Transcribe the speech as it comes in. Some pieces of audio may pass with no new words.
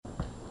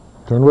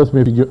Turn with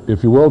me,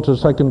 if you will, to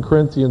 2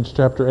 Corinthians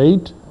chapter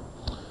 8.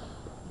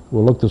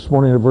 We'll look this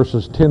morning at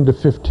verses 10 to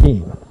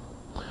 15.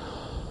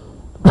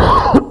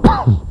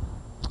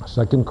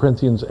 2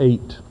 Corinthians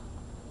 8.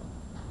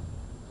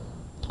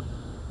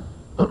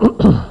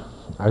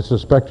 I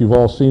suspect you've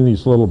all seen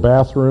these little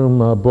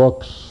bathroom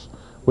books.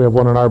 We have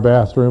one in our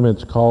bathroom.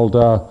 It's called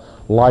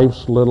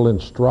Life's Little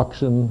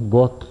Instruction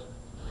Book.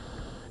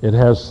 It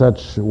has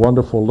such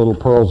wonderful little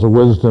pearls of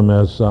wisdom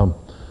as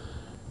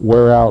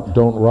wear out,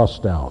 don't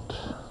rust out.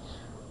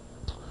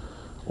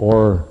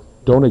 Or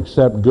don't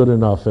accept good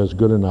enough as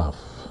good enough.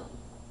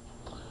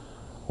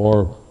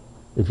 Or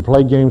if you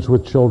play games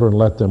with children,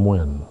 let them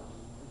win.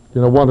 You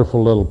know,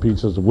 wonderful little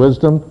pieces of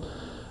wisdom.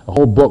 A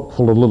whole book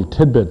full of little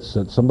tidbits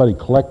that somebody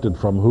collected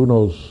from who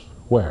knows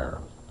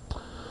where.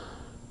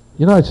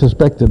 You know, I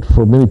suspect that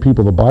for many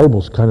people the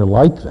Bible's kind of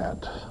like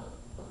that.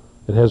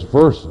 It has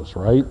verses,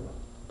 right?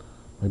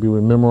 Maybe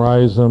we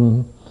memorize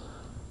them,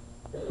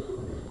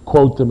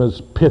 quote them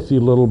as pithy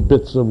little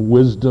bits of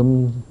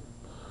wisdom.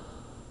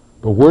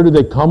 But where did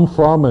they come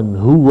from and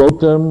who wrote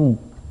them?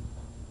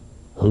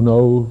 Who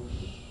knows?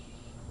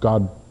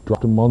 God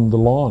dropped them on the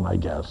lawn, I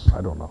guess.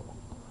 I don't know.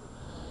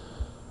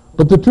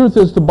 But the truth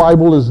is, the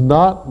Bible is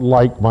not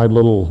like my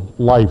little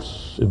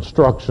life's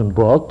instruction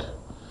book.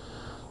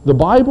 The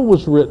Bible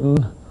was written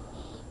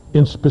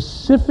in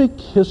specific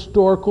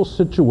historical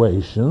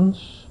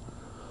situations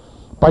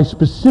by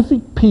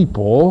specific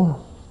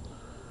people,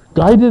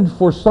 guided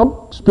for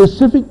some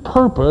specific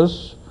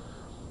purpose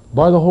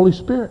by the Holy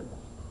Spirit.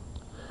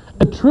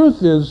 The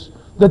truth is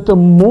that the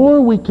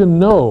more we can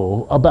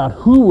know about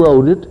who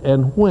wrote it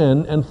and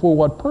when and for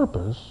what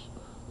purpose,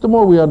 the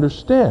more we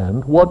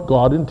understand what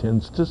God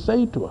intends to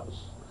say to us.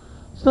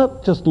 It's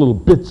not just little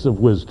bits of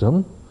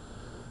wisdom.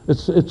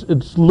 It's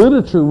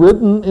literature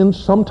written in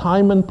some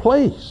time and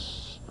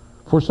place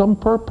for some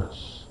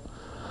purpose.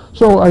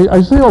 So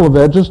I say all of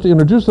that just to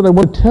introduce that I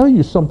want to tell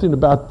you something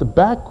about the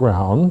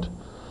background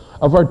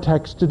of our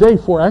text today.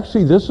 For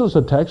actually this is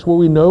a text where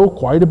we know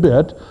quite a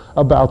bit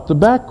about the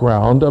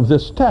background of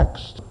this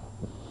text.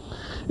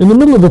 In the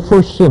middle of the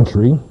first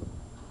century,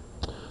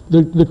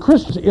 the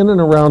Christians in and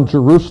around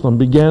Jerusalem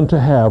began to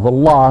have a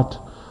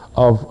lot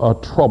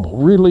of trouble,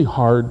 really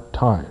hard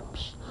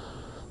times.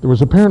 There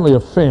was apparently a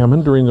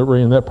famine during the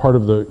reign, that part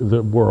of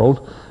the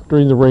world,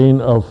 during the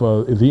reign of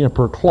the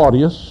Emperor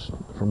Claudius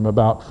from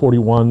about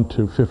 41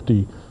 to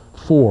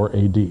 54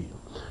 AD.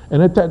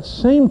 And at that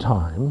same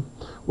time,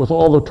 with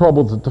all the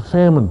trouble that the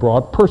famine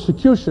brought,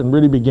 persecution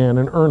really began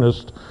in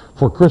earnest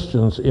for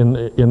Christians in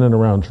and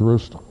around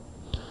Jerusalem.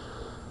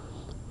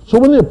 So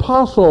when the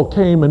apostle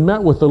came and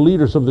met with the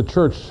leaders of the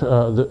church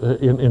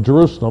in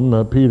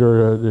Jerusalem,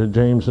 Peter,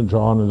 James, and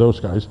John, and those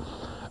guys,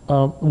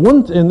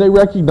 and they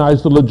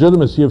recognized the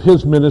legitimacy of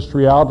his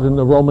ministry out in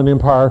the Roman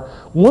Empire,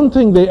 one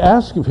thing they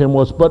asked of him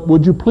was, but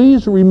would you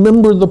please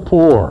remember the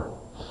poor?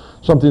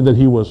 Something that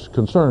he was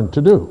concerned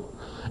to do.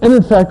 And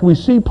in fact, we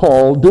see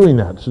Paul doing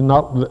that. So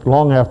not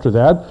long after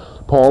that,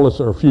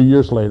 or a few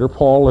years later,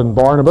 Paul and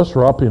Barnabas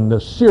are up in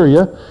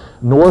Syria,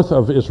 north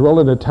of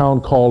Israel, in a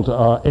town called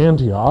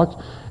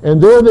Antioch.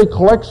 And there they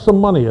collect some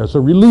money as a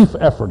relief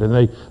effort.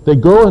 And they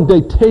go and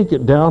they take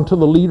it down to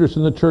the leaders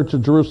in the church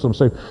of Jerusalem,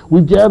 saying,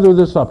 we've gathered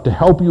this up to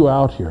help you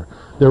out here.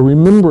 They're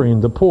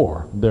remembering the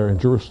poor there in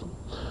Jerusalem.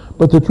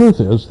 But the truth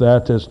is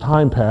that as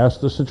time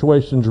passed, the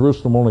situation in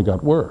Jerusalem only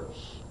got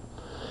worse.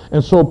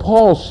 And so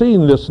Paul,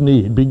 seeing this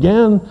need,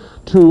 began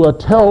to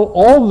tell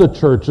all the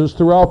churches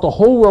throughout the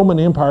whole Roman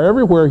Empire,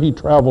 everywhere he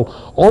traveled,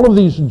 all of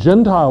these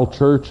Gentile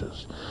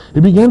churches. He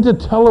began to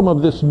tell them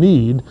of this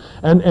need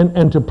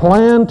and to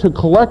plan to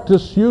collect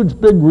this huge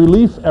big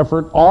relief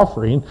effort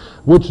offering,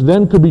 which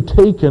then could be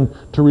taken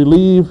to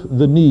relieve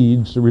the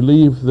needs, to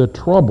relieve the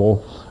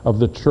trouble of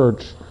the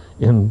church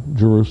in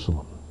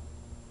Jerusalem.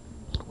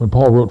 When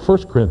Paul wrote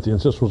 1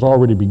 Corinthians, this was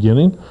already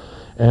beginning.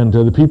 And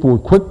the people were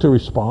quick to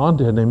respond,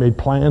 and they made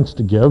plans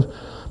to give.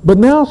 But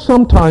now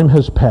some time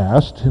has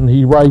passed, and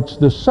he writes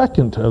the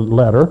second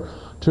letter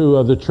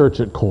to the church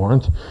at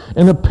Corinth.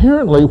 And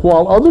apparently,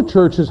 while other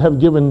churches have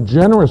given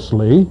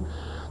generously,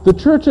 the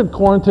church at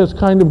Corinth has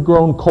kind of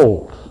grown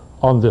cold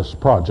on this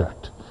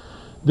project.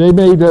 They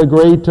made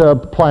great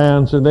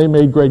plans, and they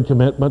made great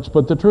commitments,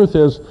 but the truth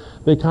is,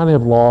 they kind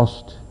of have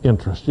lost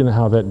interest. You know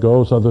how that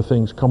goes. Other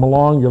things come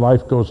along, your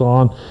life goes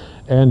on,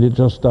 and it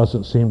just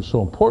doesn't seem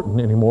so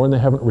important anymore, and they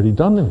haven't really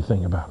done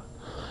anything about it.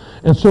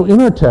 And so in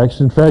our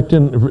text, in fact,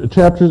 in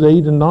chapters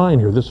 8 and 9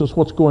 here, this is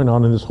what's going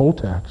on in this whole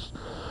text.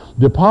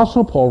 The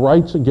Apostle Paul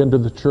writes again to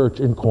the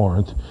church in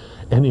Corinth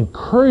and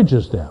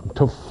encourages them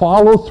to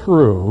follow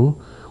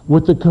through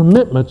with the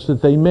commitments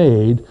that they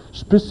made,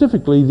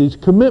 specifically these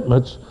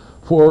commitments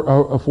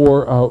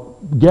for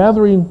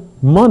gathering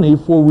money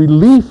for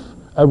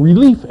a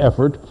relief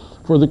effort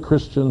for the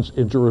Christians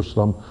in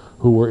Jerusalem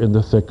who were in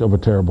the thick of a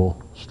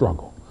terrible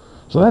struggle.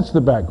 So that's the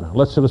background.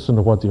 Let's listen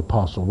to what the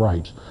apostle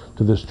writes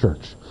to this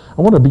church.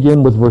 I want to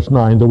begin with verse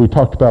 9 that we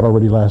talked about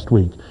already last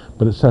week,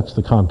 but it sets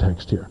the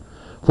context here.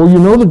 For you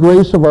know the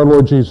grace of our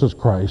Lord Jesus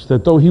Christ,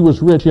 that though he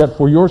was rich, yet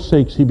for your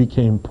sakes he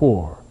became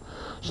poor,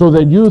 so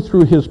that you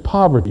through his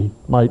poverty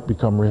might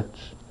become rich.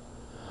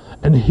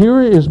 And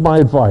here is my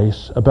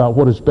advice about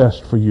what is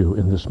best for you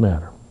in this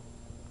matter.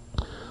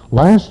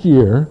 Last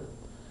year,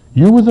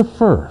 you were the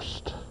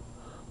first,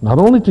 not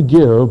only to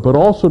give, but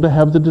also to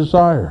have the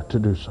desire to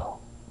do so.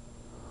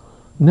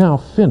 Now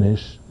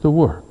finish the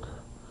work,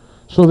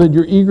 so that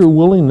your eager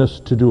willingness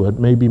to do it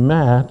may be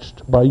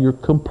matched by your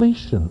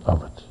completion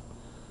of it,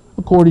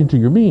 according to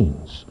your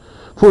means.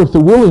 For if the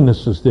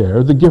willingness is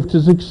there, the gift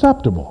is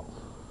acceptable,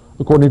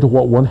 according to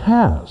what one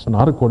has,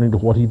 not according to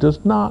what he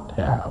does not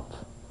have.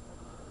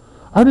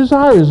 Our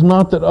desire is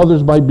not that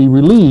others might be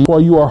relieved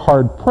while you are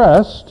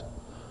hard-pressed,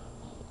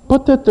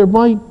 but that there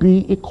might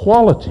be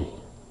equality.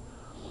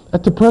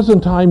 At the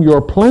present time,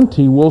 your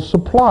plenty will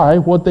supply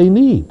what they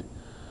need,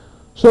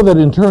 so that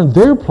in turn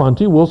their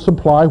plenty will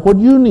supply what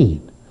you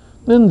need.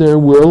 Then there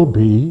will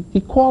be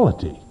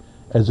equality.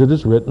 As it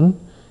is written,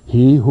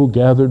 he who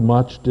gathered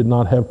much did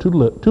not have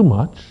too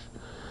much,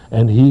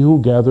 and he who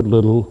gathered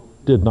little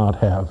did not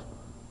have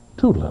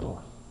too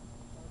little.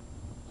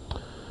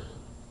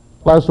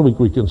 Last week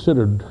we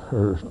considered,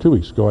 or 2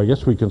 weeks ago I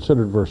guess, we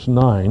considered verse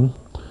 9.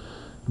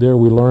 There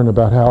we learn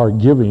about how our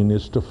giving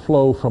is to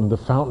flow from the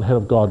fountainhead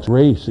of God's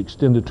grace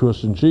extended to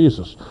us in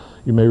Jesus.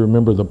 You may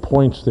remember the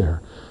points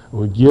there.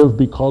 We give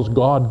because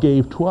God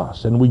gave to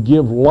us, and we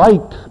give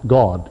like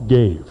God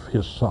gave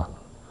his Son.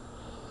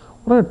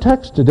 Well, our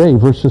text today,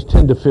 verses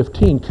 10 to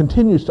 15,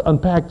 continues to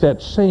unpack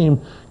that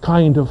same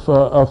kind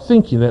of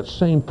thinking, that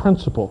same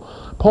principle.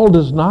 Paul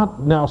does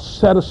not now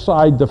set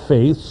aside the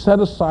faith, set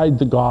aside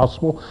the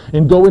gospel,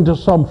 and go into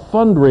some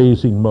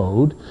fundraising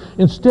mode.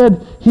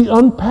 Instead, he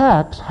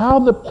unpacks how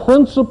the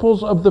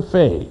principles of the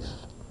faith,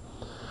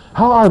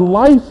 how our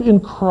life in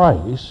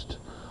Christ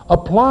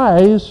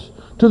applies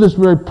to this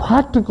very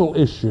practical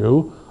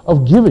issue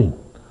of giving,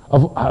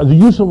 of the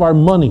use of our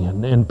money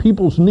and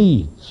people's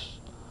needs.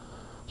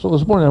 So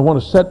this morning I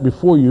want to set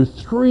before you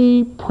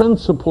 3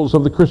 principles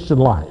of the Christian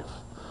life,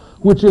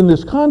 which in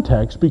this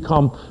context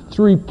become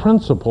 3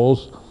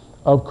 principles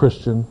of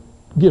Christian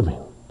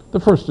giving. The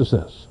first is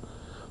this,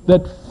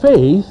 that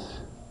faith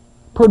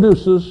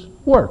produces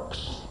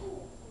works.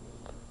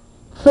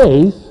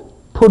 Faith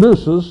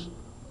produces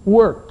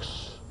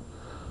works.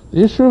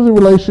 The issue of the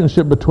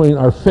relationship between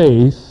our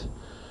faith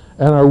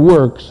and our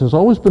works has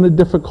always been a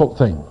difficult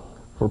thing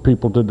for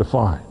people to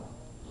define.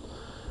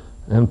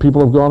 And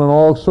people have gone in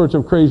all sorts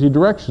of crazy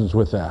directions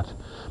with that.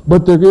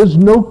 But there is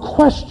no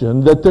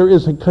question that there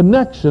is a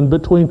connection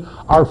between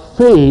our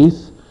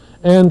faith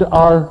and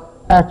our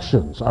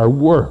actions, our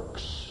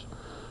works.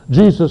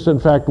 Jesus, in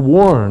fact,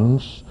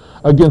 warns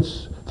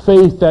against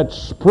faith that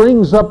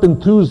springs up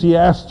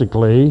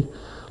enthusiastically,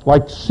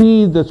 like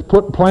seed that's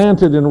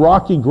planted in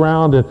rocky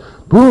ground, and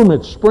boom,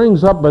 it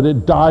springs up, but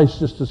it dies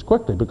just as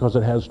quickly because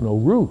it has no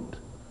root.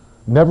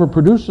 Never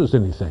produces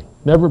anything,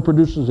 never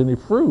produces any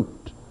fruit.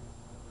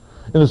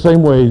 In the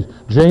same way,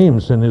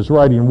 James in his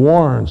writing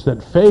warns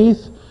that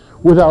faith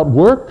without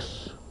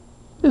works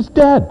is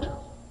dead.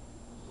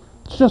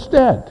 It's just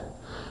dead.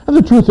 And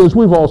the truth is,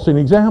 we've all seen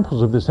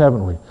examples of this,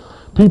 haven't we?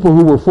 People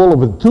who were full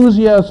of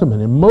enthusiasm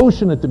and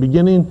emotion at the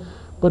beginning,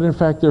 but in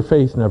fact their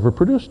faith never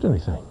produced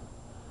anything.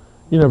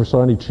 You never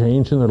saw any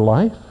change in their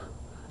life.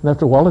 And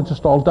after a while, it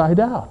just all died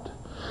out.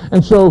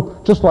 And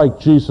so, just like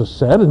Jesus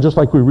said, and just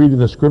like we read in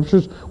the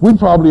Scriptures, we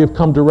probably have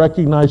come to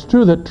recognize,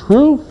 too, that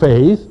true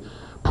faith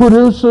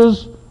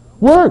produces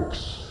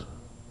works.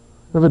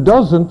 If it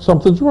doesn't,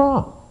 something's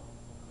wrong.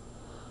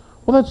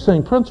 Well, that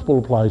same principle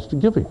applies to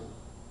giving.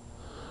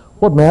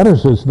 What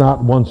matters is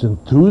not one's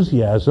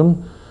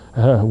enthusiasm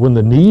when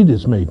the need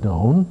is made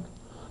known,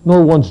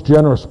 nor one's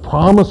generous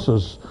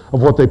promises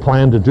of what they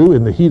plan to do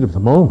in the heat of the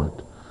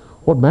moment.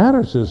 What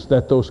matters is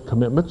that those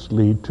commitments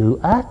lead to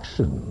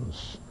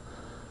actions.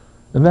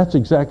 And that's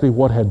exactly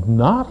what had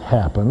not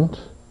happened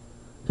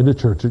in the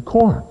church at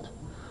Corinth.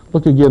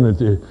 Look again at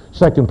the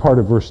second part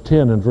of verse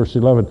 10 and verse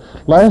 11.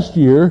 Last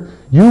year,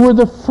 you were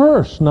the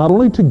first, not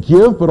only to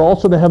give, but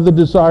also to have the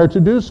desire to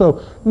do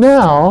so.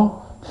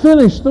 Now,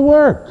 finish the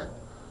work,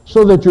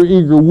 so that your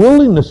eager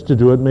willingness to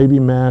do it may be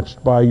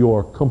matched by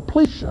your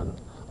completion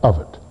of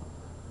it.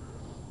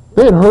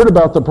 They had heard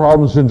about the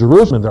problems in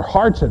Jerusalem, and their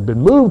hearts had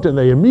been moved, and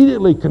they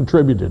immediately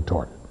contributed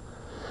toward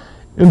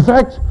it. In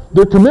fact,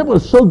 their commitment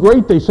was so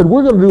great, they said,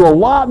 we're going to do a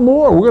lot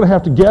more. We're going to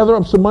have to gather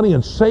up some money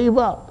and save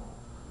up.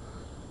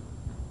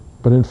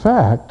 But in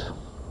fact,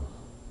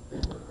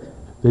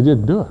 they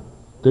didn't do it.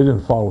 They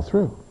didn't follow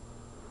through.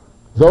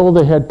 Though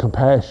they had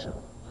compassion,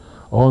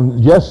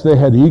 and yes, they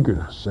had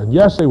eagerness, and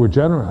yes, they were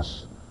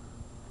generous,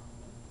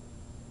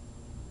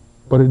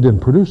 but it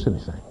didn't produce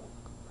anything.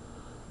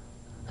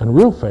 And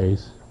real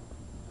faith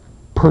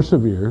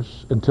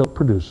perseveres until it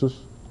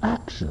produces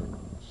actions.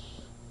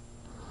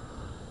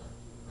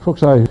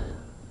 Folks, I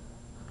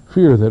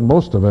fear that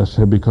most of us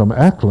have become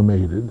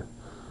acclimated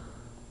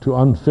to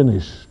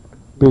unfinished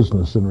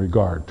business in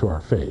regard to our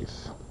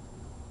faith.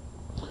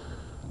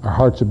 Our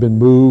hearts have been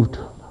moved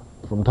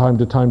from time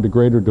to time to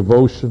greater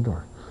devotion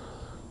or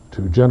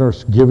to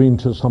generous giving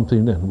to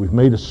something, and we've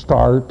made a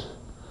start.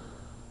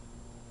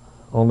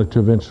 only to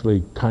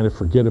eventually kind of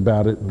forget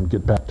about it and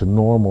get back to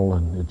normal,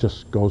 and it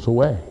just goes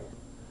away.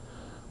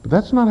 But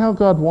that's not how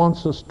God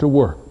wants us to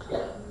work.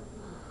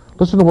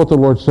 Listen to what the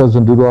Lord says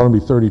in Deuteronomy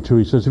 32.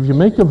 He says, if you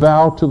make a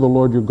vow to the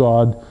Lord your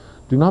God,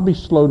 do not be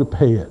slow to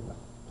pay it,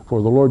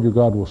 for the Lord your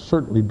God will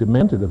certainly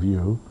demand it of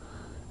you,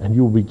 and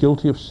you will be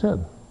guilty of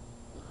sin.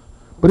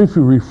 But if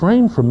you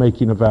refrain from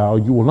making a vow,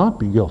 you will not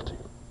be guilty.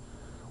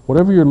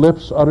 Whatever your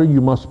lips utter,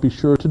 you must be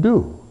sure to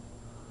do,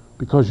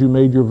 because you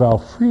made your vow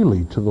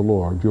freely to the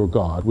Lord your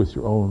God with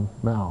your own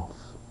mouth.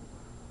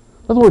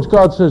 In other words,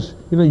 God says,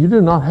 you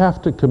do not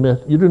have to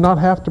commit, you do not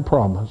have to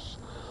promise,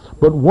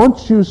 but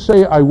once you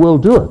say, I will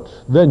do it,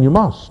 then you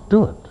must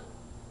do it.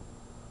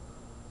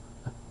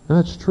 And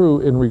that's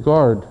true in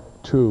regard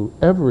to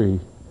every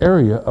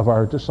area of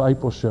our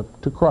discipleship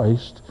to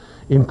Christ,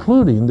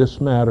 including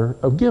this matter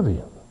of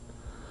giving.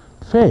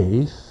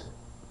 Faith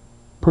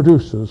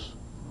produces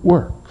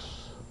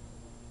works.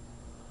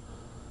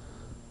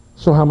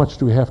 So how much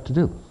do we have to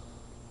do?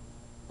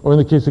 Or in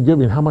the case of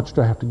giving, how much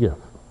do I have to give?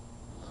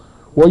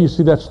 Well, you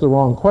see, that's the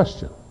wrong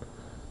question.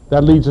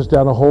 That leads us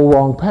down a whole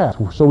wrong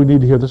path. So we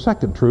need to hear the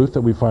second truth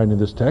that we find in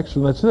this text,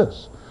 and that's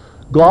this.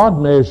 God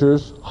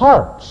measures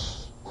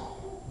hearts,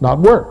 not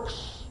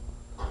works.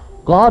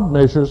 God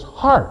measures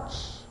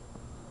hearts,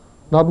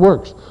 not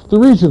works. The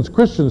reasons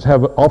Christians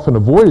have often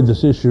avoided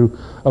this issue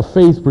of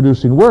faith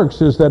producing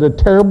works is that a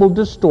terrible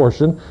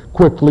distortion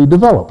quickly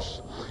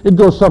develops. It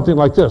goes something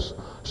like this.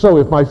 So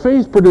if my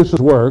faith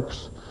produces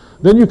works,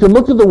 then you can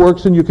look at the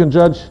works and you can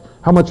judge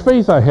how much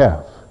faith I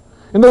have.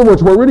 In other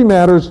words, what really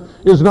matters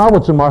is not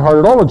what's in my heart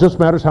at all. It just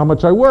matters how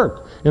much I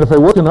work. And if I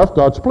work enough,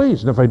 God's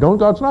pleased. And if I don't,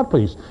 God's not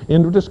pleased.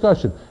 End of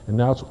discussion. And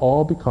now it's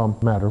all become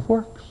a matter of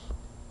works.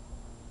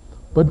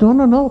 But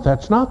no,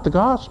 that's not the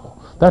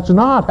gospel. That's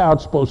not how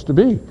it's supposed to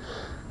be.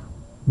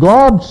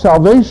 God's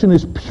salvation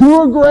is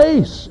pure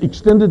grace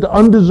extended to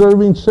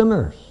undeserving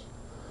sinners.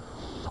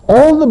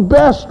 All the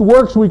best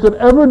works we could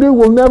ever do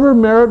will never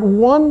merit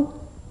one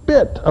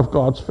bit of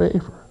God's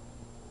favor.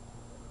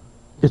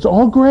 It's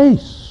all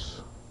grace.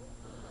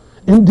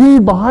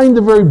 Indeed, behind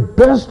the very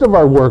best of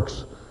our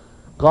works,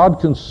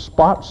 God can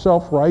spot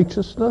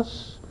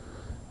self-righteousness,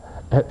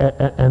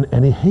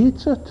 and He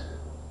hates it.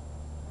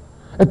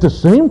 At the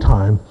same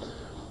time,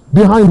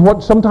 behind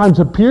what sometimes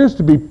appears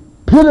to be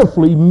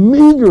pitifully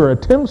meager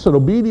attempts at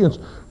obedience,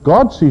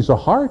 God sees a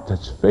heart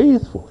that's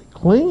faithfully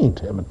clinging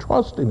to Him and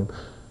trusting Him.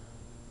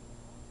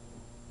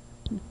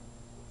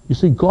 You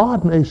see,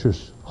 God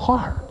measures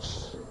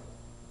hearts,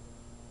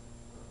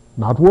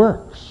 not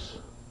works.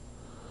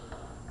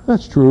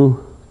 That's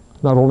true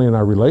not only in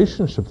our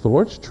relationship with the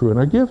Lord, it's true in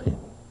our giving.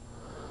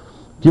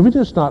 Giving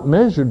is not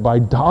measured by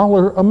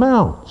dollar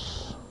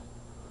amounts,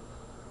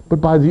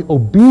 but by the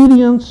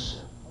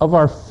obedience of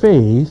our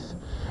faith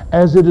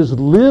as it is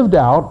lived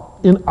out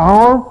in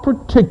our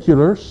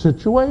particular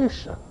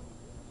situation.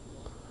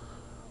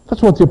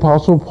 That's what the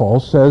Apostle Paul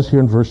says here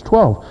in verse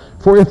 12.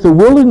 For if the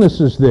willingness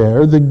is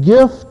there, the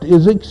gift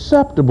is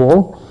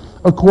acceptable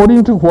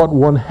according to what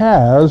one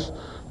has,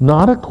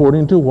 not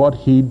according to what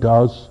he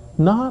does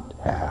not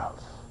have.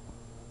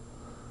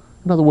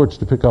 In other words,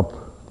 to pick up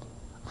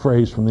a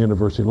phrase from the end of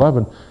verse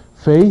 11,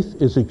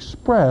 faith is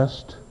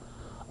expressed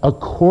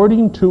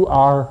according to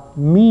our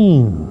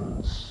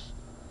means.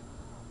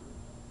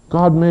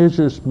 God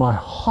measures my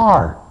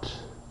heart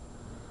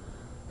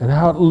and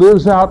how it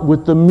lives out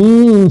with the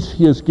means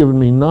He has given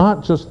me,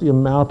 not just the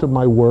amount of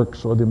my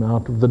works or the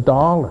amount of the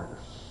dollars.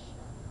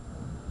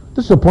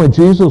 This is the point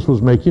Jesus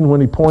was making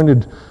when He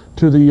pointed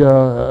to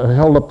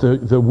held up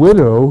the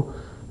widow,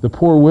 the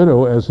poor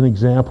widow, as an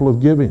example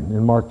of giving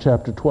in Mark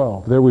chapter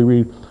 12. There we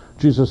read,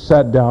 Jesus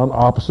sat down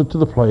opposite to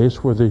the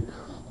place where the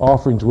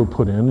offerings were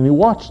put in, and He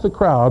watched the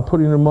crowd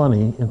putting their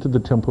money into the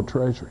temple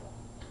treasury.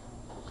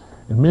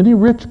 And many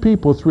rich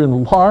people threw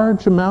in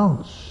large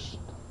amounts.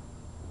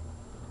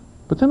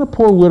 But then a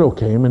poor widow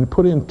came and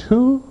put in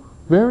 2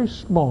 very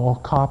small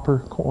copper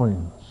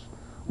coins,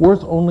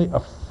 worth only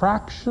a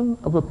fraction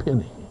of a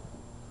penny.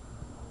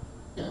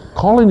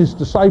 Calling His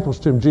disciples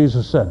to Him,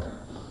 Jesus said,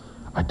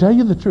 I tell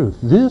you the truth,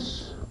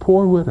 this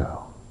poor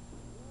widow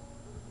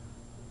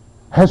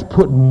has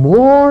put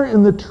more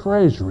in the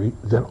treasury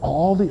than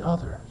all the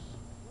others.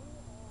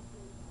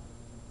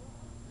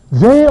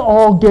 They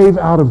all gave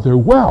out of their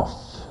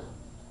wealth,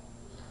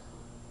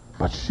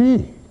 but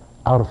she,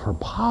 out of her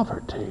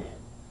poverty,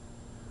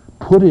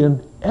 put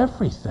in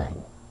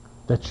everything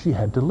that she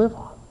had to live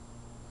on.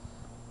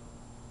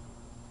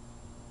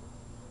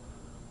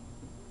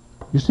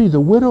 You see, the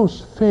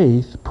widow's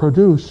faith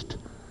produced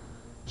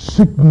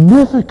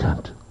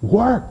significant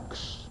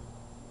works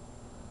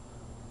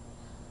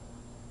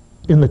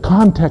in the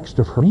context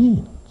of her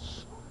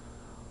means.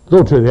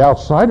 Though to the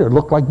outsider it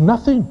looked like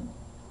nothing.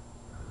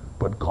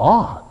 But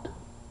God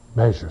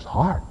measures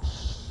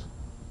hearts,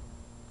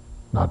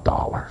 not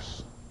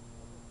dollars.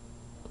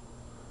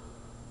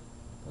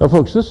 Now,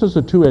 folks, this is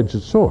a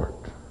two-edged sword.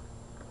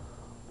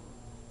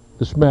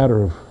 This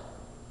matter of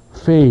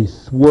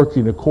faith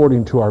working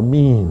according to our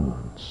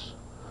means.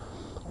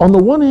 on the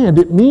one hand,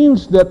 it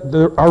means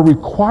that our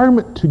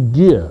requirement to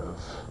give,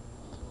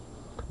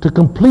 to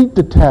complete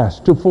the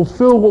task, to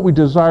fulfill what we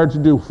desire to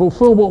do,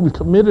 fulfill what we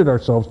committed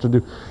ourselves to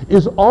do,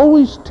 is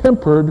always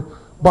tempered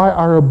by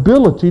our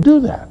ability to do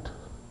that.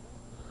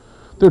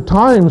 There are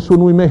times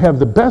when we may have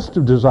the best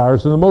of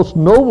desires and the most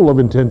noble of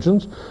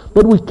intentions,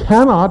 but we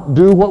cannot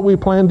do what we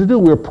plan to do.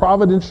 We are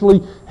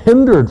providentially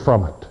hindered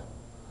from it.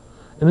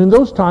 And in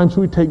those times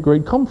we take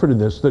great comfort in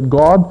this, that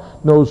God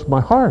knows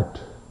my heart.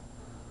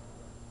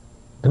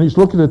 And He's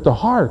looking at the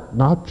heart,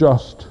 not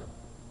just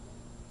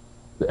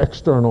the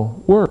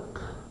external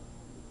work.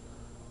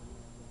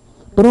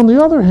 But on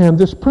the other hand,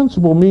 this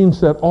principle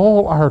means that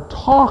all our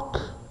talk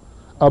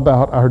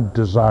about our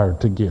desire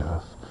to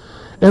give,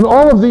 and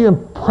all of the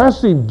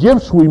impressive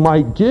gifts we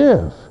might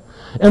give,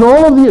 and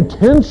all of the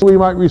attention we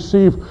might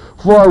receive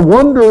for our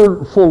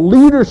wonderful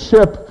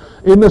leadership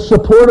in the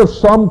support of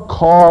some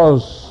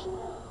cause,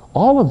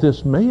 all of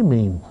this may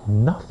mean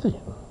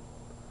nothing.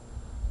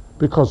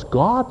 Because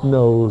God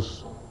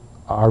knows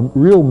our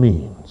real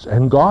means,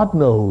 and God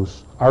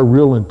knows our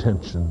real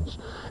intentions,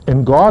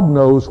 and God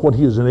knows what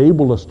He has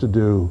enabled us to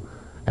do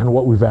and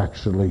what we've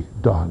actually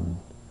done.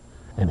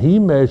 And He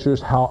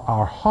measures how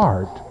our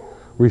heart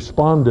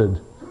responded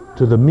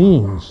to the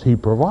means He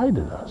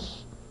provided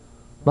us,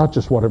 not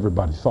just what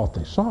everybody thought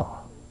they saw.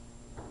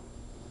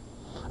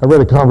 I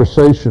read a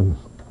conversation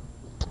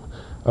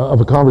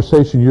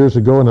years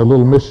ago in a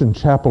little mission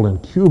chapel in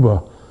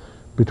Cuba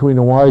between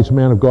a wise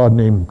man of God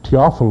named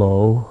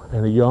Teofilo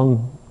and a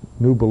young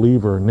new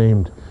believer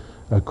named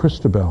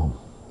Christabel.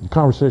 The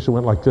conversation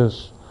went like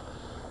this: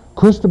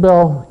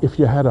 Christabel, if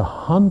you had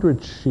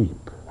 100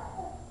 sheep,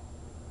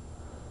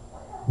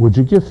 would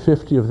you give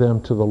 50 of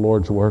them to the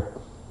Lord's work?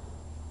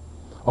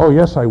 Oh,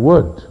 yes, I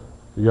would,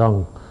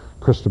 young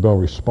Christabel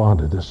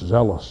responded. This is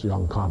Ellis,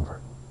 young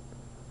convert.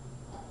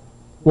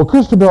 Well,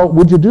 Christabel,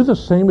 would you do the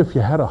same if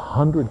you had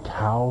 100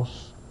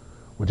 cows?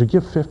 Would you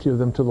give 50 of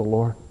them to the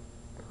Lord?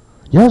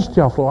 Yes,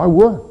 Teofilo, I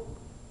would.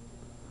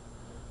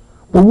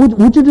 Well,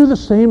 would you do the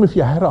same if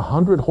you had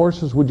 100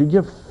 horses? Would you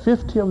give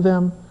 50 of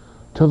them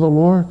to the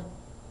Lord?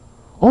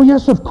 Oh,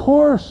 yes, of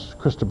course,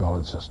 Christabel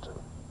insisted.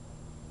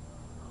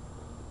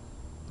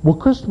 Well,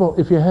 Christabel,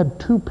 if you had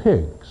 2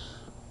 pigs,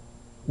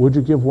 would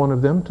you give one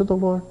of them to the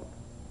Lord?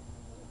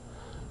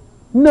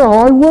 No,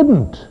 I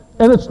wouldn't.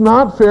 And it's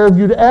not fair of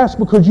you to ask,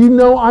 because you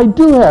know I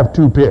do have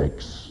 2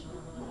 pigs.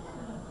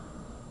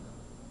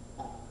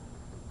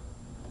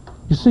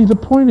 You see, the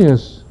point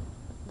is,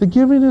 the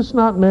giving is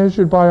not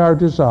measured by our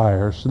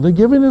desires. The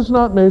giving is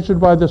not measured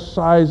by the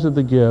size of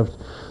the gift.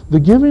 The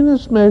giving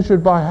is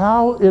measured by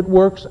how it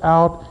works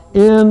out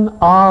in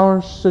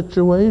our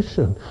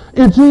situation.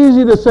 It's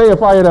easy to say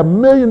if I had $1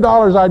 million,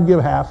 I'd give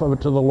half of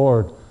it to the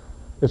Lord.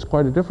 It's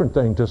quite a different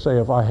thing to say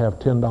if I have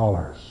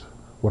 $10,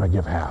 would I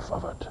give half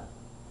of it?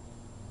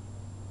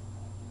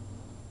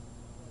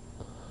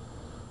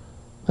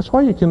 That's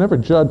why you can never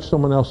judge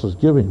someone else's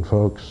giving,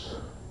 folks.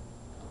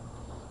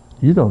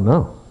 You don't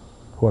know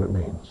what it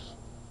means.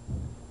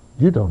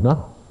 You don't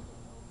know.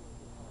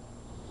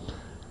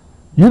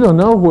 You don't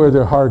know where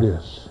their heart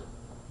is.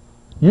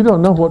 You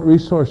don't know what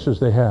resources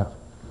they have.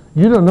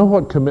 You don't know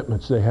what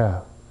commitments they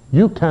have.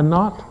 You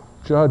cannot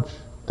judge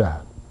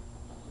that.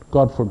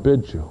 God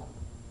forbids you.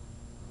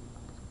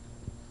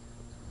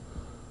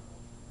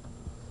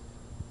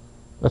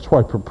 That's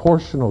why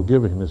proportional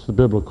giving is the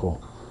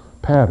biblical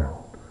pattern.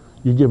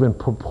 You give in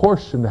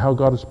proportion to how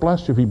God has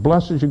blessed you. If He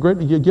blesses you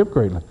greatly, you give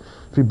greatly.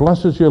 If He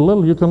blesses you a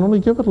little, you can only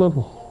give a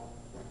little.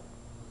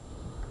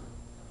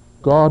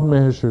 God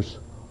measures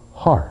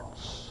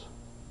hearts,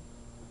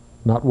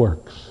 not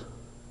works.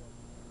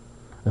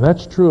 And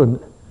that's true in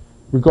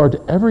regard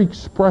to every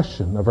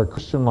expression of our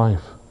Christian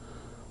life.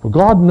 For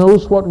God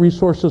knows what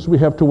resources we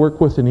have to work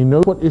with, and He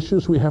knows what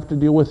issues we have to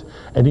deal with,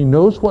 and He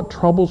knows what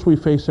troubles we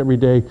face every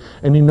day,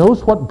 and He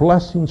knows what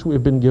blessings we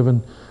have been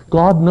given.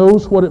 God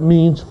knows what it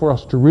means for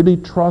us to really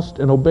trust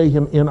and obey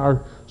Him in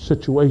our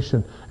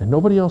situation, and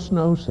nobody else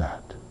knows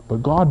that,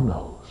 but God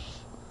knows.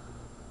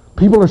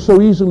 People are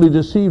so easily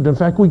deceived. In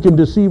fact, we can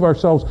deceive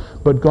ourselves,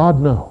 but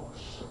God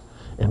knows.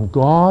 And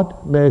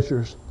God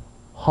measures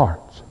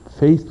hearts,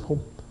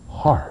 faithful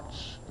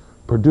hearts,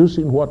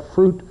 producing what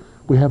fruit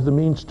we have the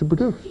means to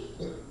produce.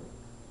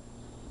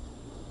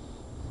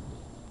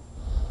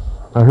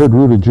 I heard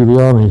Rudy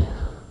Giuliani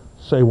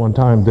say one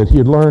time that he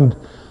had learned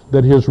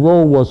that his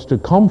role was to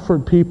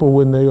comfort people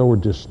when they were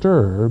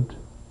disturbed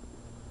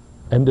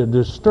and to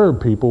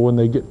disturb people when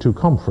they get too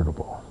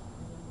comfortable.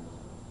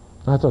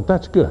 And I thought,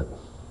 that's good.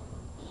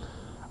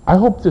 I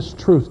hope this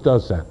truth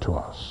does that to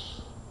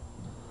us.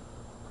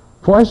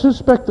 For I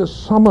suspect that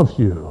some of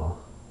you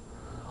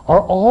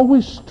are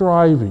always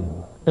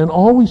striving and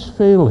always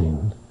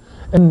failing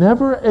and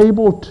never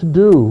able to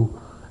do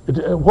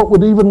what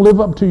would even live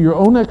up to your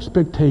own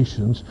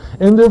expectations,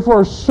 and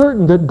therefore are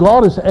certain that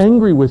God is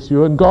angry with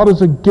you and God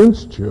is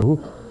against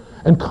you,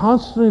 and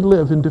constantly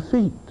live in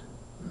defeat.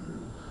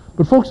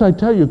 But folks, I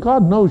tell you,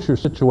 God knows your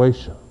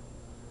situation.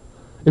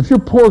 If you're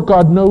poor,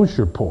 God knows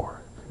you're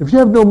poor. If you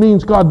have no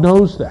means, God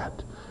knows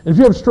that. And if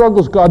you have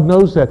struggles, God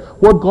knows that.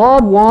 What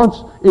God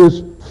wants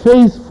is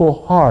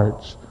faithful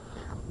hearts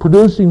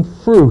producing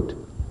fruit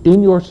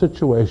in your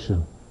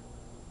situation.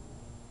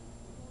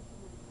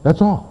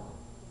 That's all.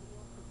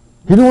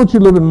 He don't want you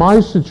to live in my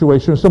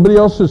situation or somebody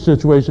else's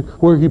situation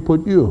where he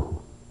put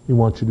you. He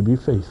wants you to be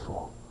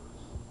faithful.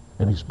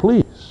 And he's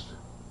pleased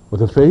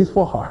with a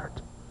faithful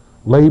heart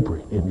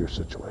laboring in your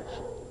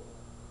situation.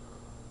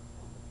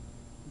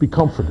 Be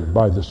comforted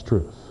by this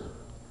truth.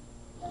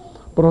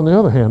 But on the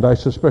other hand, I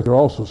suspect there are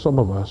also some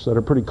of us that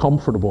are pretty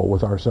comfortable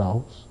with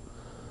ourselves,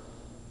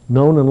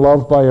 known and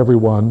loved by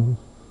everyone,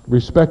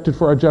 respected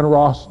for our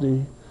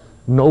generosity,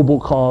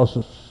 noble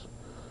causes.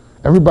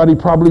 Everybody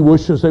probably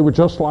wishes they were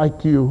just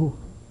like you.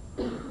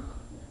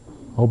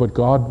 Oh, but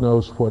God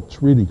knows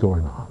what's really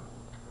going on.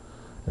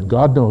 And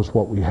God knows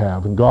what we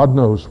have, and God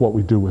knows what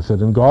we do with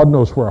it, and God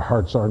knows where our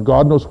hearts are, and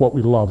God knows what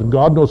we love, and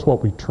God knows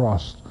what we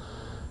trust.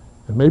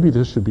 And maybe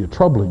this should be a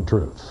troubling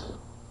truth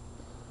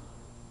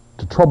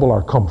to trouble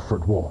our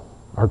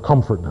our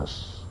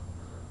comfortness,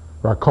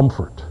 our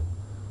comfort,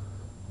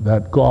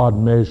 that God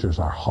measures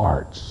our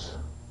hearts,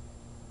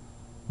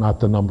 not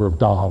the number of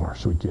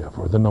dollars we give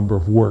or the number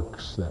of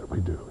works that we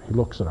do. He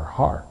looks at our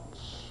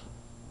hearts.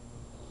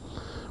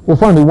 Well,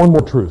 finally, one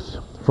more truth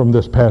from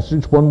this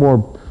passage, one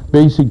more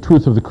basic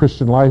truth of the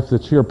Christian life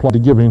that's here applied to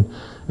giving,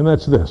 and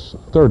that's this.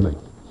 Thirdly,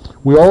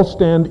 we all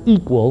stand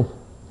equal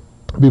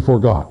before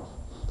God.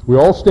 We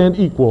all stand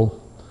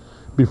equal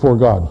before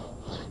God.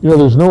 You know,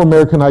 there's no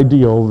American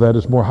ideal that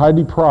is more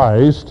highly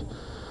prized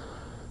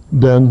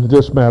than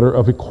this matter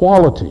of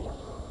equality.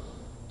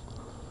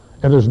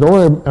 And there's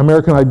no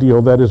American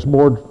ideal that is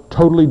more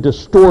totally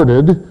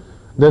distorted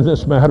than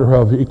this matter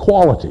of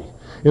equality.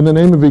 In the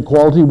name of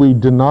equality, we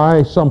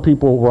deny some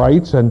people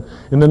rights, and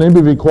in the name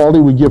of equality,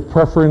 we give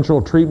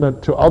preferential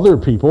treatment to other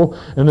people.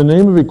 In the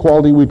name of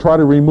equality, we try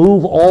to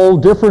remove all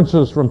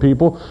differences from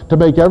people to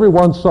make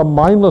everyone into some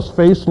mindless,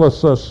 faceless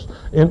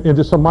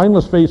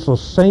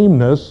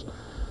sameness.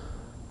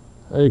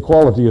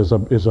 Equality is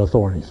a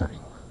thorny thing.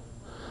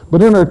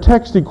 But in our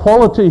text,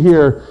 equality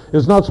here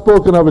is not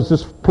spoken of as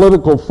this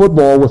political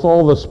football with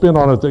all the spin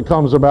on it that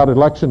comes about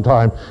election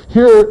time.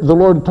 Here, the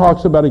Lord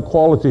talks about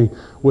equality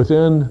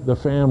within the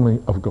family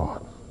of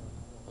God.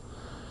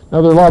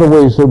 Now, there are a lot of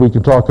ways that we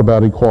can talk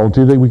about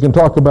equality. We can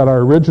talk about our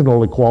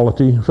original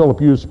equality.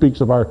 Philip Hughes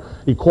speaks of our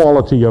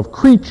equality of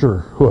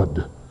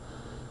creaturehood.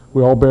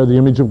 We all bear the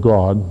image of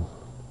God.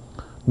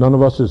 None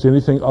of us is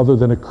anything other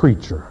than a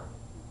creature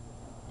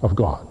of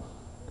God.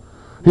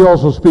 He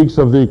also speaks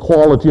of the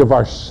equality of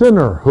our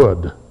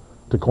sinnerhood,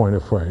 to coin a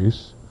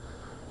phrase.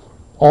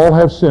 All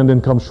have sinned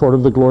and come short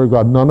of the glory of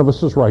God. None of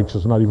us is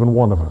righteous, not even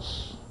one of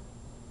us.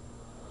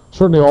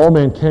 Certainly all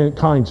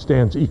mankind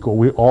stands equal.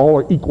 We all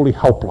are equally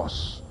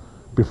helpless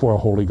before a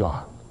holy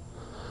God.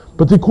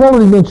 But the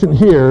equality mentioned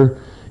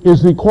here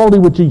is the equality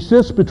which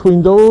exists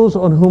between those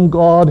on whom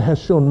God has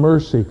shown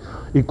mercy.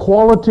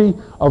 Equality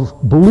of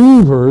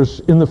believers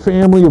in the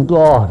family of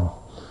God,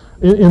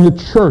 in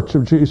the church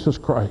of Jesus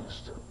Christ.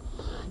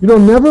 You know,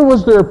 never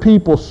was there a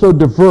people so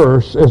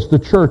diverse as the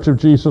church of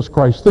Jesus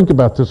Christ. Think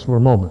about this for a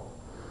moment.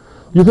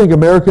 You think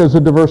America is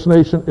a diverse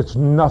nation? It's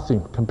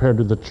nothing compared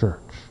to the church.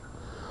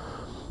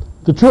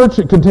 The church,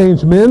 it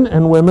contains men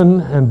and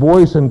women and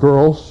boys and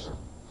girls.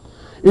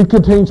 It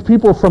contains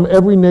people from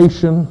every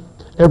nation,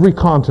 every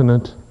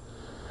continent,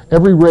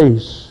 every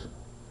race,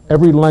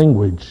 every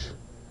language,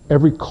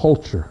 every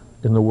culture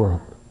in the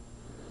world.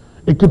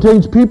 It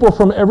contains people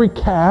from every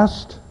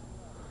caste,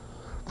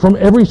 from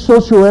every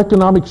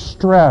socioeconomic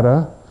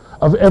strata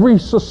of every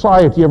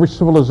society, every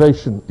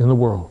civilization in the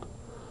world.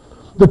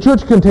 The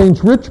church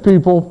contains rich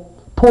people,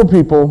 poor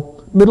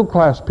people,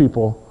 middle-class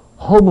people,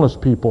 homeless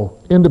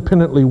people,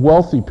 independently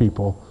wealthy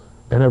people,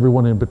 and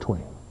everyone in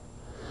between.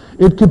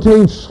 It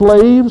contains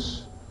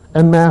slaves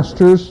and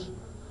masters,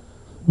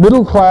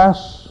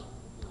 middle-class,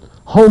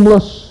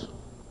 homeless.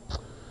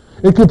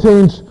 It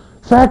contains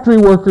factory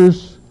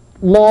workers,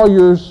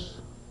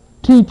 lawyers,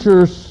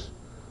 teachers,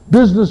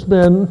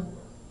 businessmen,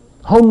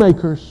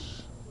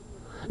 homemakers.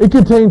 It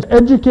contains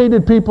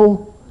educated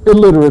people,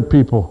 illiterate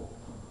people,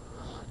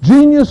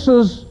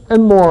 geniuses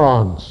and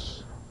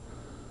morons,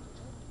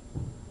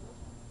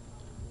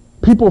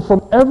 people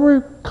from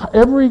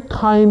every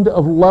kind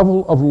of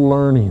level of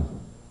learning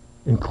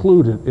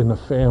included in the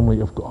family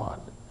of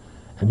God.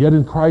 And yet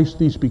in Christ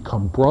these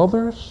become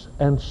brothers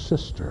and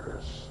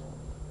sisters,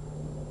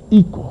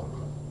 equal,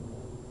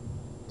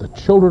 the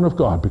children of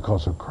God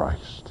because of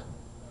Christ.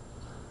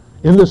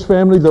 In this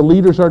family, the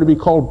leaders are to be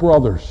called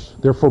brothers.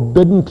 They're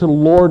forbidden to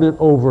lord it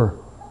over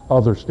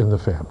others in the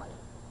family.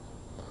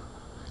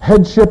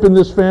 Headship in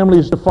this family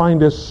is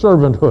defined as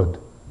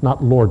servanthood,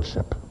 not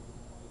lordship.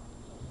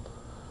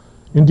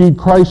 Indeed,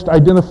 Christ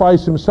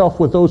identifies himself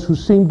with those who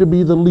seem to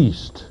be the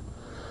least.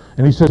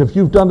 And he says, if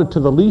you've done it to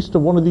the least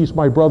of one of these,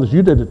 my brothers,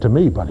 you did it to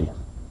me, buddy.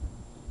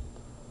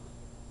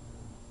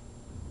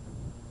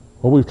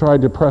 Well, we've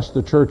tried to press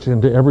the church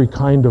into every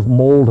kind of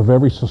mold of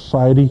every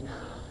society.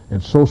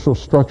 and social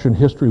structure and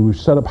history. We've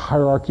set up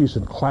hierarchies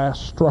and class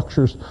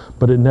structures,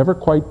 but it never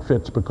quite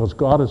fits because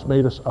God has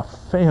made us a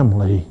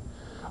family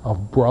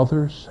of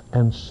brothers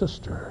and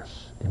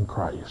sisters in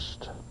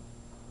Christ,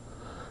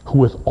 who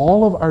with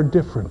all of our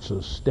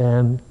differences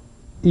stand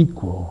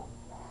equal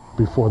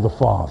before the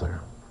Father.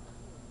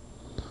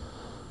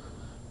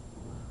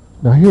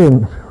 Now here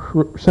in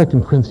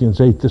 2 Corinthians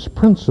 8, this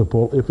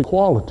principle of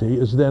equality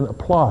is then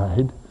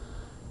applied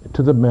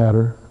to the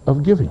matter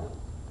of giving.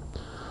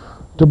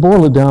 To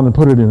boil it down and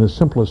put it in the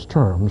simplest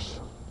terms,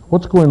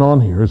 what's going on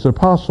here is the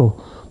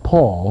Apostle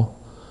Paul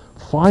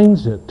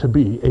finds it to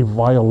be a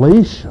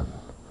violation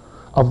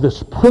of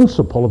this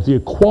principle of the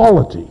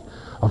equality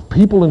of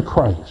people in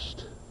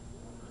Christ.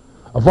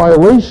 A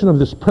violation of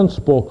this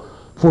principle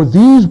for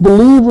these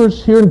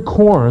believers here in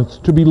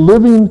Corinth to be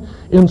living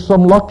in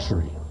some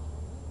luxury,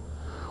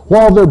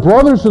 while their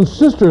brothers and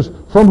sisters,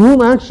 from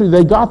whom actually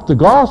they got the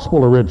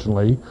gospel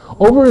originally,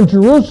 over in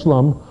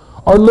Jerusalem,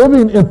 are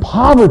living in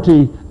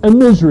poverty and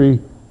misery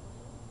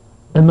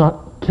and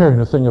not caring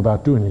a thing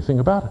about doing anything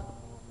about it.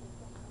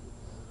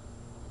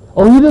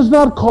 Oh, he does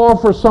not call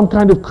for some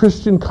kind of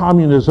Christian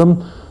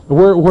communism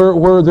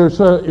where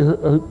there's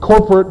a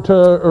corporate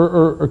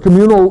or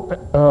communal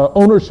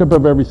ownership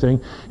of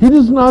everything. He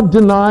does not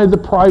deny the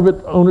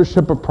private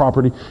ownership of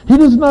property. He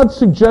does not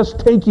suggest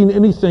taking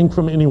anything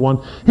from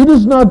anyone. He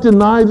does not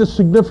deny the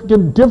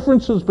significant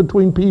differences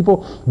between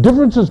people,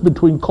 differences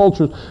between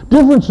cultures,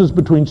 differences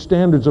between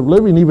standards of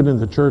living, even in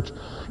the church.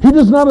 He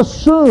does not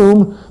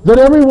assume that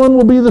everyone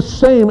will be the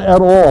same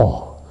at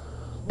all.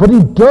 But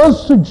he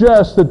does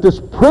suggest that this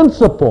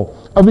principle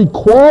of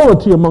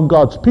equality among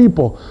God's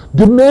people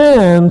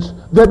demands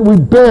that we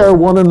bear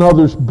one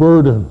another's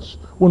burdens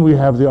when we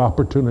have the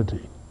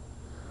opportunity.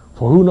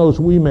 For who knows,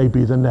 we may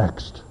be the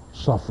next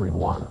suffering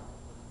one.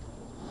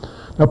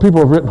 Now, people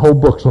have written whole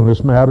books on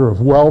this matter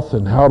of wealth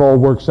and how it all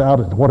works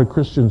out and what a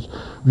Christian's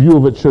view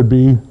of it should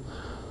be.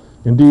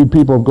 Indeed,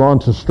 people have gone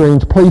to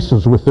strange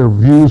places with their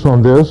views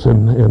on this,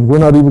 and we're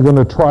not even going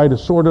to try to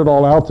sort it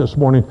all out this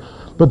morning.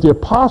 But the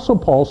Apostle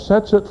Paul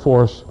sets it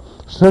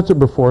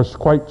before us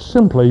quite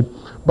simply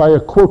by a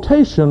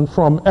quotation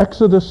from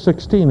Exodus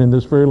 16 in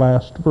this very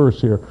last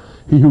verse here.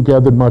 He who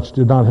gathered much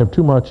did not have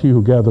too much. He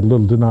who gathered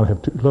little did not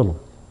have too little.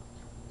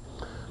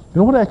 You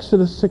know what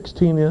Exodus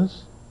 16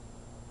 is?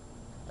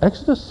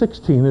 Exodus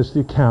 16 is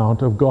the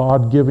account of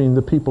God giving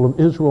the people of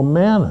Israel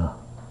manna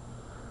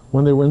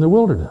when they were in the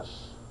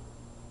wilderness.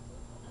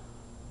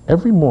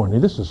 Every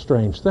morning, this is a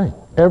strange thing,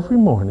 every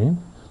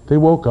morning they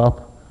woke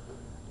up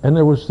and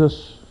there was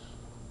this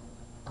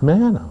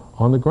manna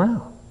on the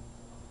ground.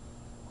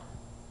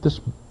 This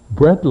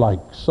bread-like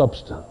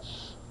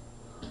substance.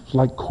 It's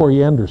like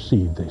coriander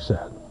seed, they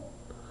said.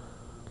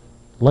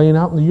 Laying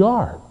out in the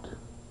yard.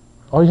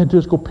 All you had to do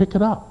is go pick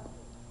it up.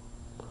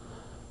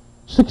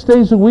 6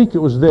 days a week it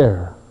was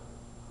there.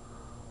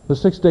 The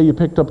sixth day you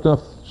picked up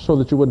enough so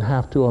that you wouldn't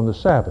have to on the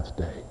Sabbath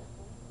day.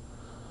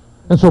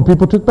 And so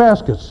people took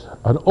baskets,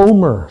 an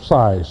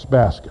omer-sized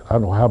basket. I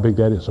don't know how big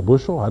that is, a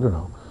bushel? I don't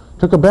know.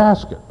 Took a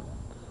basket.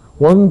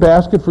 One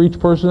basket for each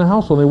person in the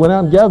household. They went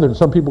out and gathered.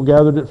 Some people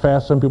gathered it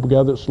fast, some people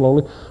gathered it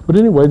slowly. But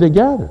anyway, they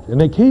gathered.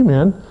 And they came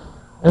in,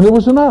 and there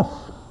was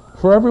enough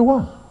for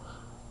everyone.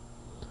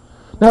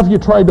 Now, if you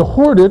tried to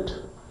hoard it,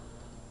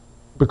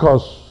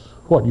 because,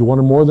 what, you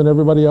wanted more than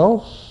everybody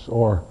else?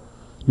 Or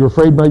you're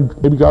afraid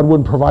maybe God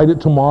wouldn't provide it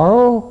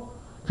tomorrow?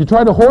 If you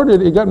tried to hoard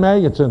it, it got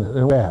maggots in it, and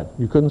it was bad.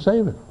 You couldn't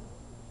save it.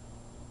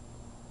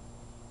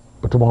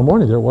 But tomorrow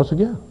morning, there it was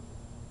again.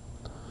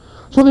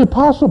 So the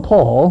Apostle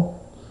Paul,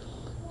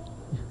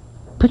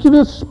 picking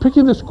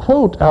this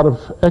quote out of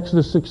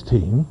Exodus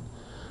 16,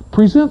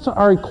 presents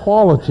our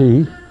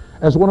equality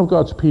as one of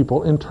God's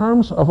people in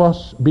terms of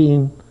us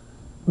being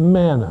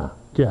manna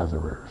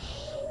gatherers.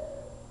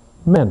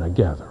 Manna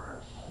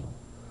gatherers.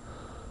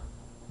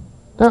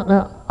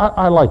 Now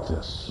I like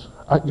this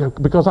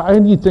because I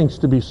need things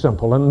to be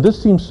simple, and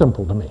this seems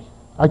simple to me.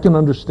 I can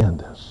understand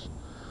this.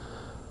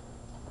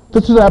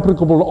 This is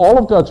applicable to all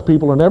of God's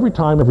people in every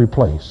time, every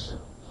place.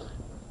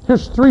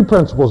 Here's three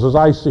principles as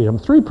I see them.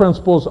 Three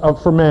principles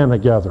for manna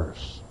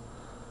gatherers.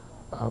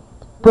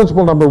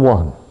 Principle number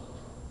one,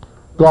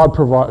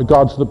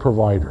 God's the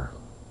provider.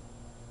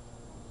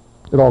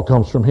 It all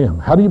comes from Him.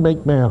 How do you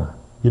make manna?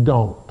 You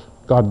don't.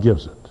 God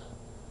gives it.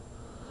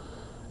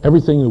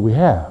 Everything that we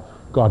have,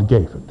 God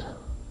gave it.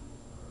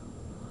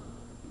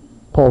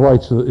 Paul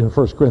writes in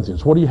 1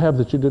 Corinthians, what do you have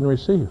that you didn't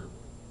receive?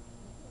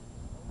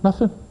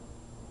 Nothing.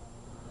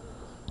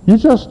 You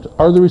just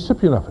are the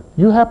recipient of it.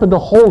 You happen to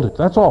hold it.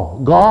 That's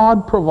all.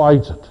 God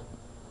provides it.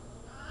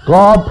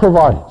 God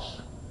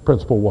provides.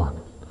 Principle one.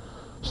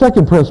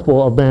 Second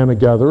principle of manna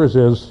gatherers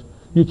is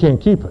you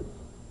can't keep it.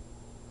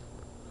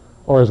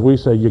 Or as we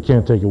say, you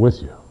can't take it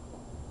with you.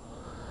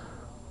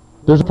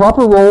 There's a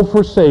proper role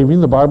for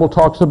saving. The Bible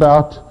talks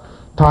about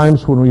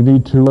times when we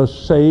need to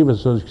save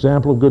as an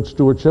example of good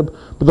stewardship.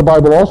 But the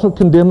Bible also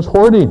condemns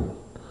hoarding,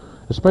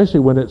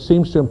 especially when it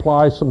seems to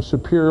imply some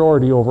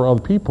superiority over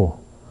other people.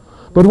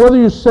 But whether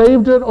you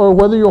saved it or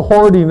whether you're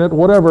hoarding it,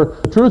 whatever,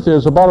 the truth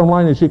is, the bottom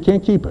line is you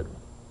can't keep it.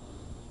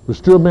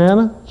 It's true of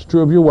manna, it's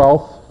true of your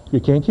wealth. You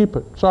can't keep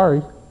it.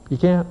 Sorry, you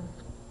can't.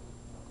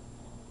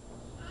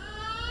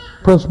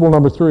 Principle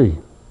number 3.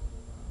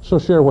 So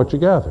share what you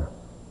gather.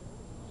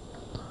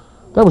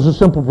 That was a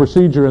simple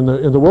procedure in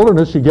the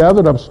wilderness. You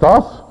gathered up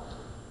stuff.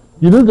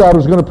 You knew God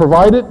was going to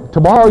provide it.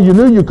 Tomorrow you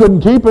knew you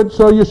couldn't keep it,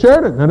 so you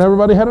shared it, and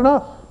everybody had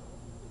enough.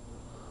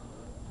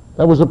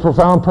 That was a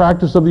profound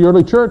practice of the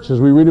early church, as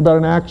we read about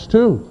in Acts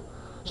 2.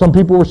 Some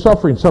people were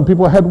suffering. Some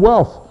people had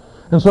wealth.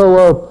 And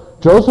so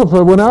Joseph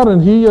went out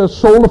and he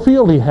sold a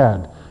field he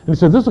had. And he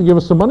said, this will give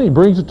us some money. He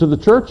brings it to the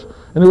church,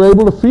 and they were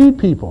able to feed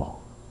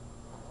people.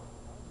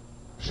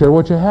 Share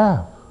what you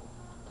have.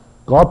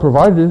 God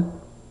provided it.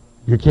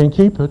 You can't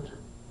keep it.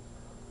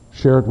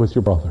 Share it with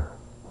your brother.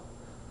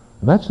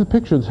 And that's the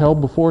picture that's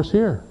held before us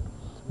here.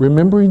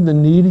 Remembering the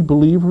needy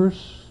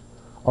believers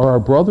are our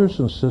brothers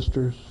and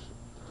sisters,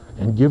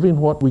 and giving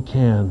what we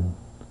can,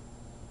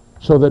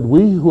 so that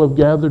we who have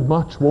gathered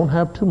much won't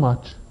have too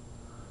much,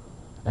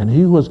 and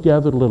he who has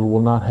gathered little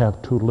will not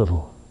have too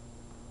little.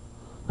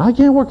 Now, I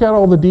can't work out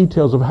all the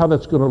details of how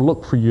that's going to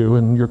look for you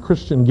in your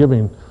Christian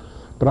giving,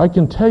 but I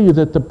can tell you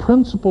that the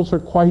principles are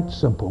quite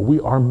simple. We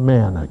are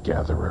manna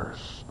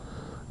gatherers.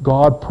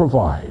 God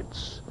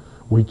provides.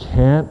 We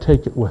can't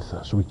take it with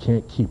us. We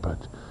can't keep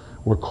it.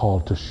 We're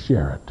called to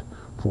share it.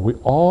 For we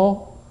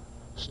all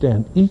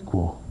stand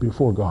equal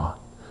before God.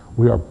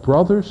 We are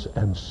brothers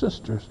and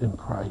sisters in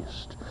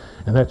Christ.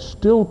 And that's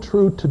still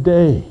true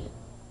today.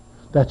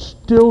 That's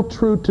still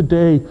true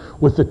today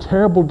with the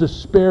terrible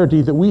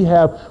disparity that we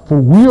have, for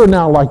we are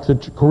now like the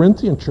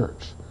Corinthian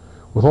church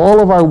with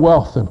all of our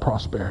wealth and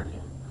prosperity,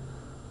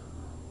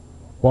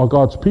 while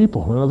God's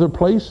people in other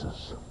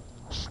places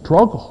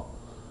struggle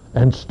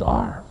and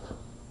starve.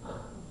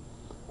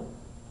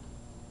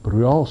 But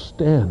we all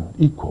stand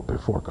equal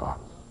before God.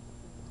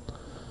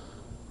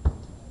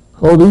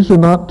 Oh, these are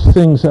not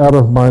things out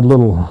of my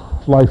little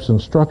life's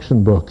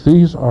instruction book.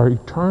 These are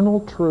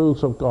eternal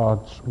truths of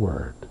God's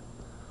Word.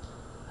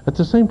 At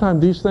the same time,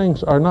 these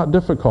things are not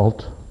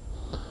difficult.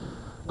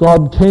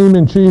 God came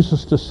in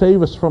Jesus to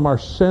save us from our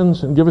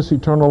sins and give us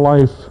eternal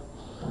life.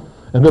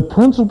 And the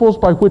principles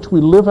by which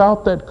we live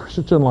out that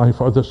Christian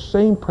life are the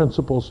same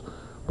principles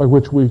by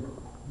which we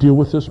deal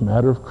with this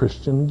matter of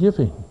Christian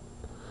giving.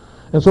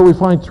 And so we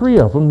find 3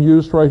 of them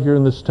used right here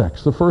in this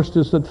text. The first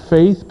is that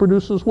faith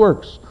produces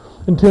works.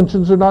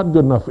 Intentions are not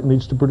good enough. It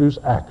needs to produce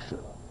action.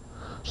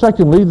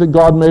 Secondly, that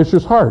God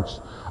measures hearts.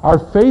 Our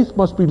faith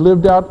must be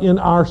lived out in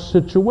our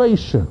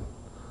situation.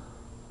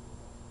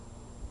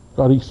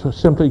 God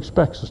simply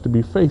expects us to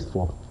be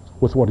faithful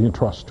with what he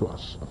entrusts to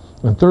us.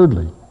 And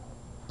thirdly,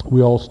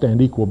 we all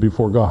stand equal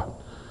before God.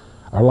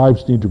 Our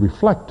lives need to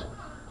reflect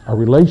our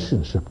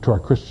relationship to our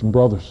Christian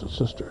brothers and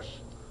sisters.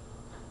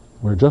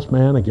 We're just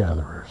manna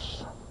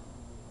gatherers.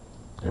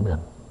 Amen.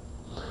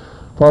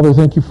 Father,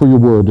 thank you for your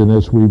word, and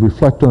as we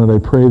reflect on it, I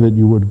pray that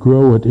you would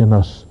grow it in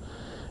us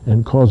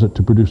and cause it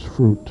to produce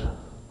fruit.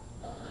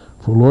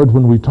 For Lord,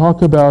 when we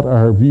talk about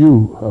our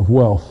view of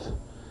wealth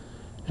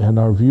and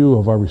our view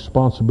of our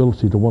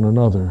responsibility to one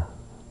another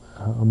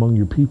among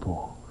your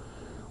people,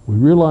 we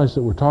realize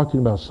that we're talking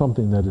about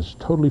something that is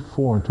totally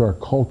foreign to our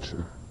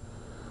culture,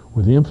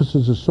 where the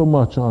emphasis is so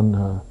much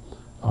on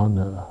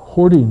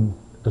hoarding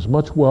as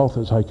much wealth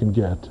as I can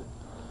get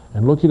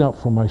and looking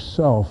out for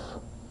myself,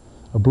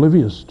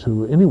 oblivious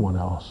to anyone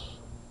else.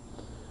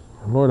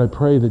 And Lord, I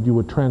pray that you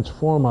would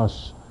transform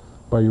us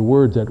by your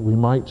word, that we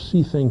might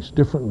see things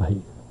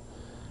differently,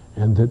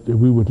 and that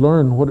we would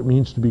learn what it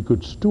means to be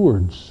good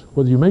stewards,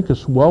 whether you make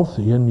us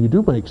wealthy, and you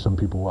do make some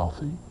people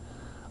wealthy,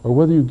 or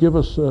whether you give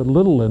us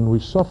little and we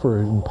suffer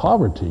in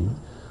poverty.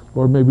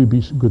 Lord, may we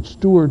be good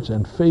stewards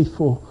and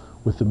faithful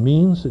with the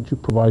means that you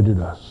provided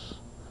us.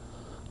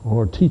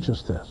 Lord, teach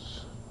us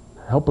this.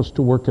 Help us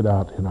to work it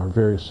out in our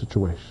various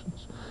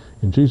situations.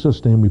 In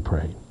Jesus' name we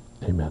pray.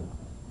 Amen.